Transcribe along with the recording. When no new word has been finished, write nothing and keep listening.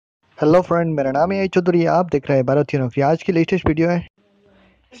Hello friend, मेरा नाम है आई चौधरी। आप देख रहे हैं भारतीय नौकरी। आज की लेटेस्ट वीडियो है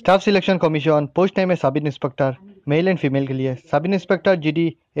staff selection commission. Post name है sub inspector, male and female के लिए। Sub inspector GD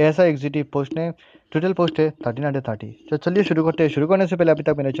ASI executive post name. Total post है 1330। तो चलिए शुरू करते हैं। शुरू करने से पहले अभी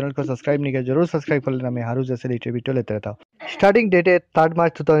तक मेरे चैनल को सब्सक्राइब नहीं किया, जरूर सब्सक्राइब कर लेना। मैं हारू जैसे लेटेस्ट वीडियो लेते रहता हूँ। स्टार्टिंग डेट है 3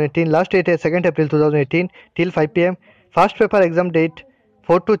 मार्च 2018। लास्ट डेट है 2 अप्रैल 2018 till 5 PM। First paper exam date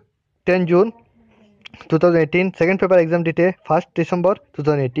 4 to 10 June 2018। Second paper exam date है 1 दिसंबर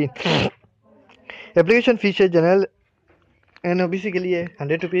 2018। एप्लीकेशन फीस है जनरल एंड ओबीसी के लिए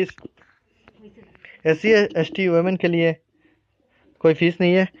 100 रुपीज़। SC ST वुमेन के लिए कोई फीस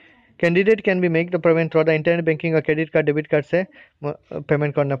नहीं है। Candidate can be make the payment through the internet banking और क्रेडिट कार्ड डेबिट कार्ड से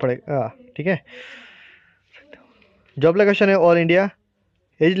पेमेंट करना पड़ेगा। ठीक है। जॉब लोकेशन है ऑल इंडिया।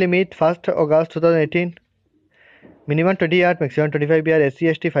 एज लिमिट 1 अगस्त 2018। Minimum 20 year, maximum 25 year. SC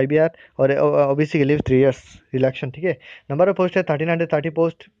ST 5 year और ओबीसी के लिए 3 ईयर्स रिलैक्शन। ठीक है। नंबर ऑफ पोस्ट है 1330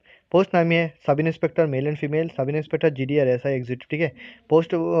 पोस्ट। पोस्ट नाम है sub inspector male and female, sub inspector GD और एसआई एग्जीक्यूटिव। ठीक है।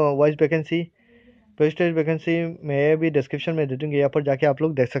 Post wise vacancy, post vacancy मैं भी डिस्क्रिप्शन में दे दूँगी, यहाँ पर जाके आप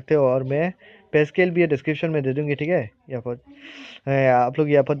लोग देख सकते हो। और मैं पे स्केल भी डिस्क्रिप्शन में दे दूँगी। ठीक है। यहाँ पर आप लोग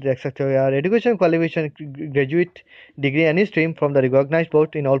यहाँ पर देख सकते हो यार। Education qualification graduate degree any stream from the recognise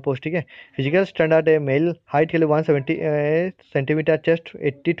post in all post. ठीक है। फिजिकल स्टैंडर्ड है मेल हाइट के लिए 170 centimetre, chest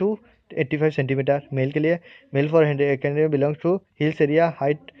 80 to 85 centimetre mail के लिए। Mail for candidate belongs to hills area,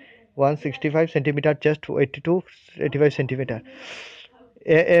 height 165 centimetre, chest 80 to 85 centimetre.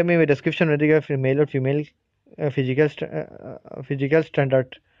 ए में description में देगा। फिर मेल और फीमेल फिजिकल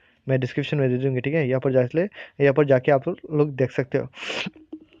स्टैंडर्ड मैं डिस्क्रिप्शन में दे दूँगी। ठीक है। यहाँ पर जाके आप लोग देख सकते हो।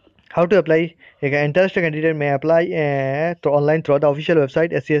 How to apply. एक इंटरेस्टेड कैंडिडेट में अप्लाई तो online through the official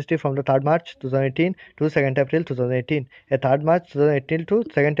website SC ST from the 3 March 2018 to 2 April 2018। 3 March 2018 to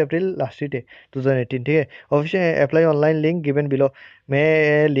 2 April last day 2018। ठीक है। Official apply online link given below.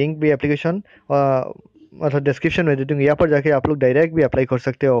 मैं लिंक भी एप्लीकेशन मतलब description में दे दूँगी। यहाँ पर जाके आप लोग डायरेक्ट भी अप्लाई कर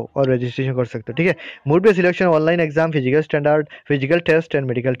सकते हो और रजिस्ट्रेशन कर सकते हो। ठीक है। Mode based selection, online exam, physical standard, physical test and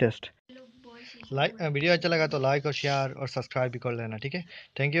medical test. Video अच्छा लगा तो लाइक और शेयर और सब्सक्राइब भी कर लेना। ठीक है।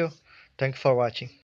 Thank you. Thanks for watching.